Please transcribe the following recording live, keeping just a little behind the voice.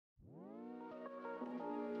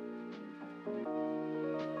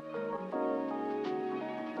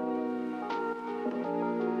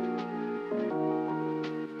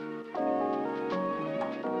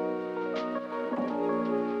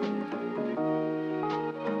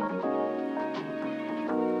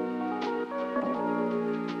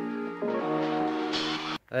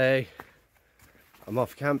Hey, I'm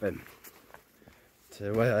off camping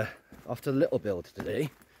off to Little Build today,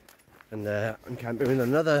 and I'm camping with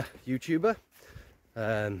another YouTuber.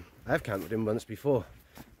 I've camped with him once before,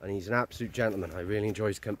 and he's an absolute gentleman. I really enjoy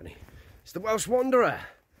his company. It's the Welsh Wanderer,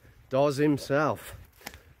 Doz himself.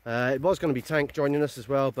 It was going to be Tank joining us as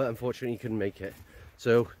well, but unfortunately he couldn't make it.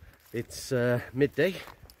 So it's midday.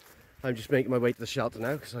 I'm just making my way to the shelter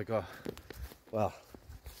now because I got, well,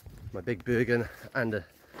 my big burger and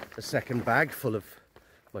a second bag full of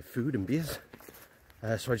my food and beers.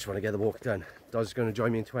 So I just want to get the walk done. Doz is going to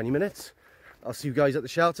join me in 20 minutes. I'll see you guys at the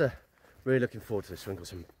shelter. Really looking forward to this. We've got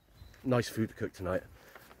some nice food to cook tonight.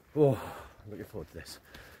 Oh, I'm looking forward to this.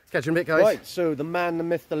 Catch you in a bit, guys. Right, so the man, the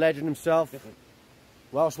myth, the legend himself,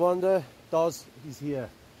 Welsh Wanderer, Doz, he's here.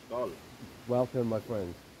 Doz. Welcome, my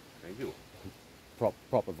friend. Thank you.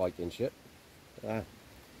 Proper Viking shit.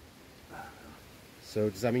 So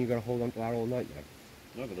does that mean you're going to hold on to that all night now?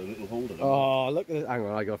 I've got a little holder. Oh, look at it. Hang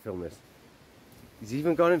on, I got to film this. He's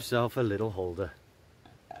even got himself a little holder.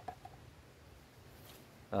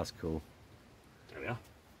 That's cool. There we are.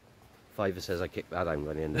 Fiver says I kicked that out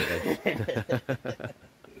by the end of the day.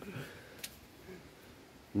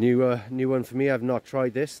 New one for me. I've not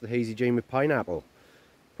tried this, the Hazy Jane with pineapple.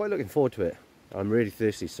 Quite looking forward to it. I'm really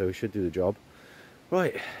thirsty, so it should do the job.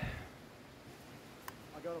 Right.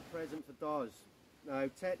 I got a present for Doz. Now,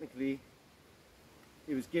 technically,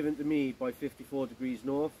 it was given to me by 54 Degrees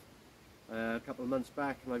North a couple of months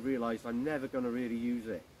back, and I realised I'm never going to really use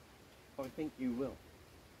it. But I think you will.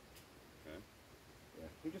 Okay. Yeah.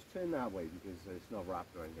 You just turn that way because it's not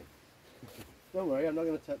wrapped or anything. Don't worry, I'm not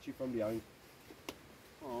going to touch you from behind.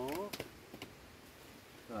 Aww.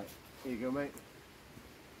 Right, here you go, mate.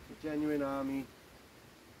 A genuine army.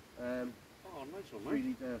 Oh, nice one,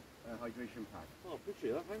 mate. 3 litre hydration pack. Oh,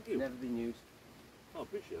 appreciate that, thank you. Never been used. Oh,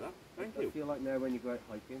 appreciate that, thank I you. feel like now when you go out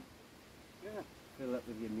hiking, Yeah. fill up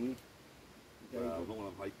with your meat. Well, not when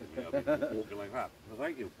I'm hiking, I'll be walking like that. Well,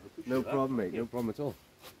 thank you. I appreciate No that. problem, mate. No problem at all.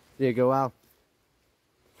 There you go, Al.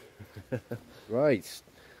 Right.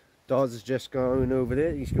 Doz is just going over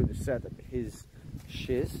there. He's going to set up his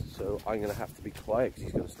shiz, so I'm going to have to be quiet because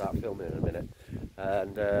he's going to start filming in a minute.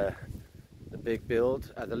 And the big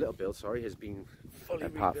build, the little build, sorry, has been fully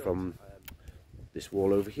apart rebuilt from this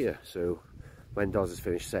wall over here. So when Doz is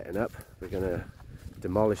finished setting up, we're going to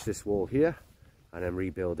demolish this wall here and then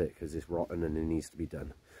rebuild it because it's rotten and it needs to be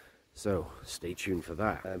done. So stay tuned for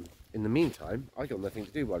that. In the meantime, I got nothing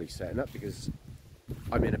to do while he's setting up because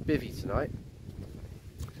I'm in a bivvy tonight.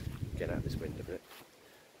 Get out this window a bit.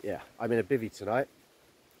 Yeah, I'm in a bivvy tonight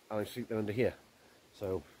and I'm sleeping under here.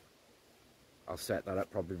 So I'll set that up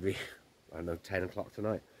probably, I don't know, 10 o'clock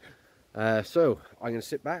tonight. So I'm going to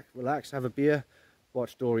sit back, relax, have a beer,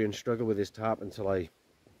 watch Dorian struggle with his tarp until I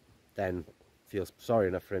then feel sorry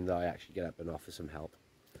enough for him that I actually get up and offer some help.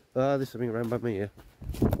 There's something around by me here.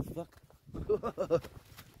 Fuck.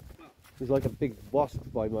 There's like a big wasp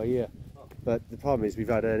by my ear. But the problem is we've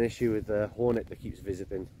had an issue with the hornet that keeps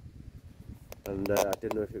visiting. And I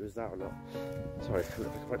didn't know if it was that or not. Sorry, I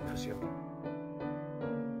look quite pussy.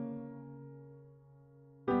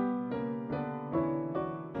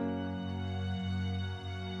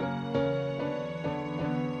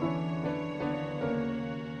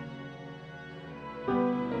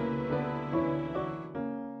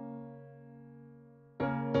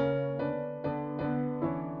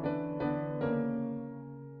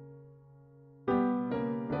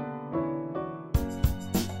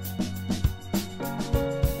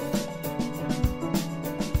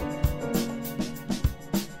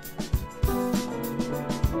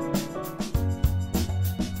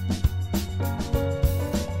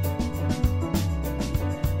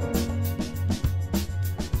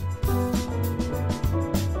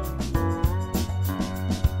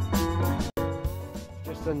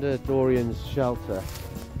 Under Dorian's shelter,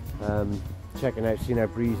 checking out, seeing how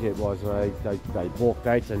breezy it was, and I walked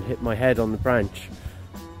out and hit my head on the branch.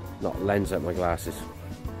 Not lens out my glasses.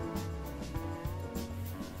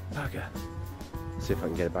 Bugger. See if I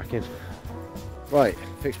can get it back in. Right,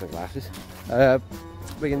 fix my glasses. We're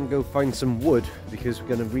going to go find some wood because we're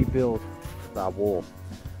going to rebuild that wall.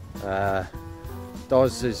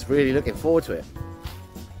 Doz is really looking forward to it,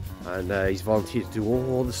 and he's volunteered to do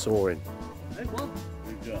all the sawing. Hey, well.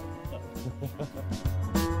 Yeah.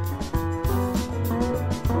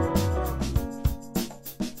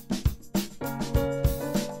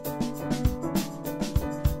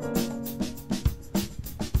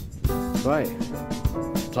 Right,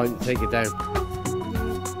 time to take it down.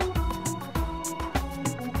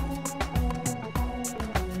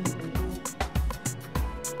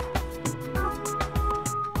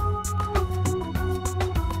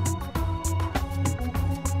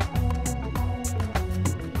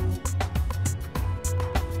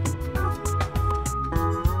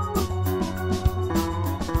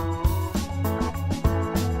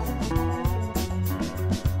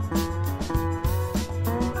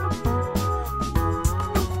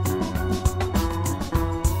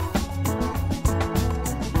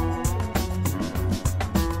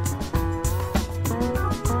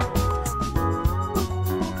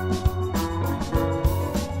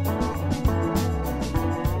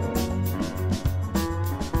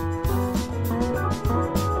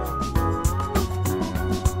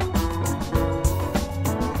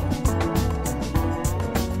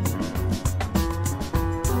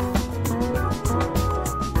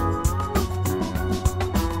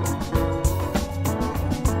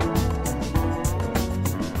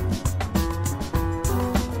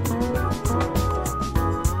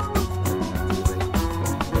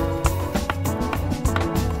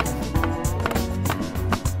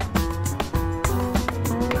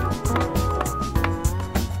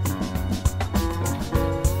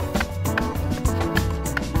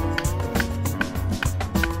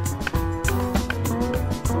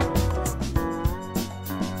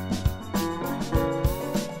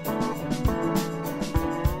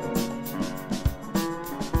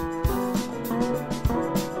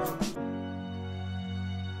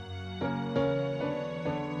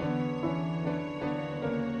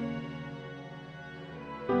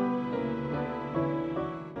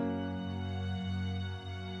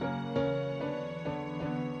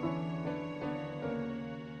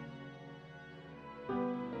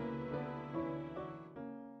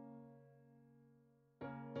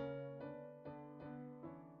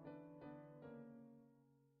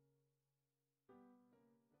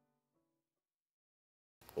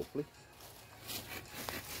 hopefully.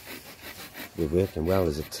 We're working well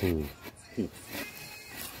as a team. Hmm.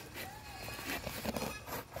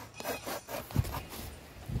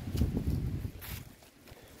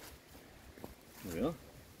 There we are.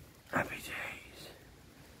 Happy days.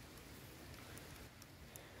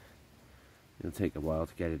 It'll take a while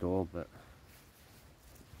to get it all, but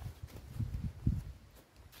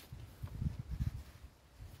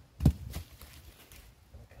I'll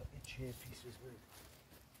cut the chair pieces, mate.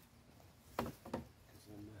 Because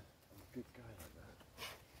I'm a good guy like that.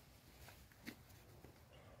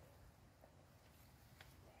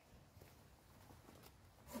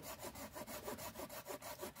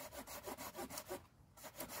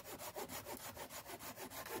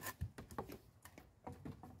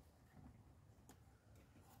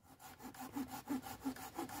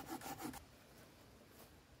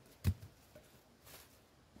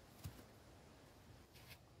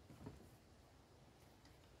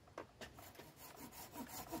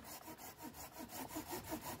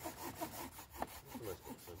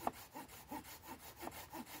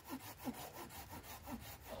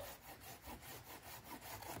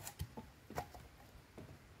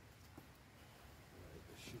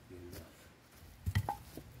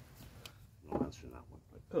 Not answering that one.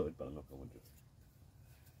 I could, but I'm not going to.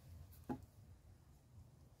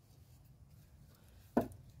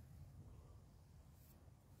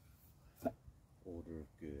 Order of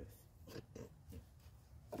girth.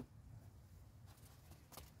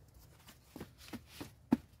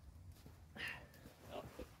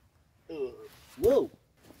 Whoa!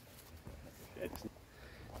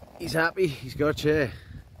 He's happy, he's got a chair.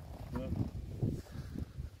 Yeah.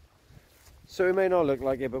 So it may not look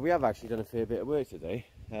like it, but we have actually done a fair bit of work today.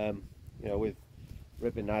 You know, with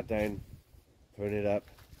ripping that down, putting it up.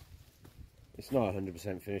 It's not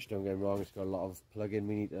 100% finished, don't get me wrong, it's got a lot of plug-in,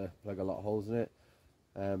 we need to plug a lot of holes in it.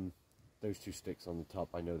 Those two sticks on the top,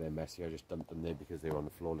 I know they're messy, I just dumped them there because they were on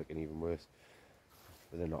the floor looking even worse.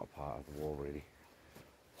 But they're not a part of the wall really.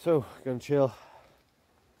 So, gonna chill,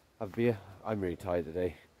 have a beer. I'm really tired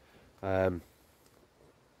today. How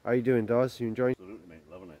are you doing, Doz? You enjoying? Absolutely, mate.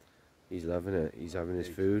 Loving it. He's loving it. He's having his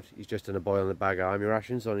food. He's just done a boil on the bag of army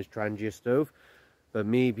rations on his Trangia stove. But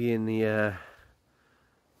me being the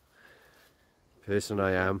person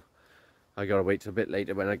I am, I gotta wait till a bit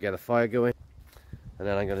later when I get a fire going. And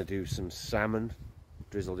then I'm gonna do some salmon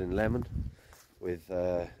drizzled in lemon with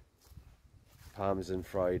parmesan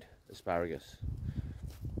fried asparagus.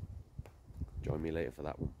 Join me later for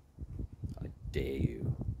that one. I dare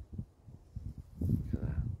you. Look at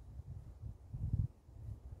that.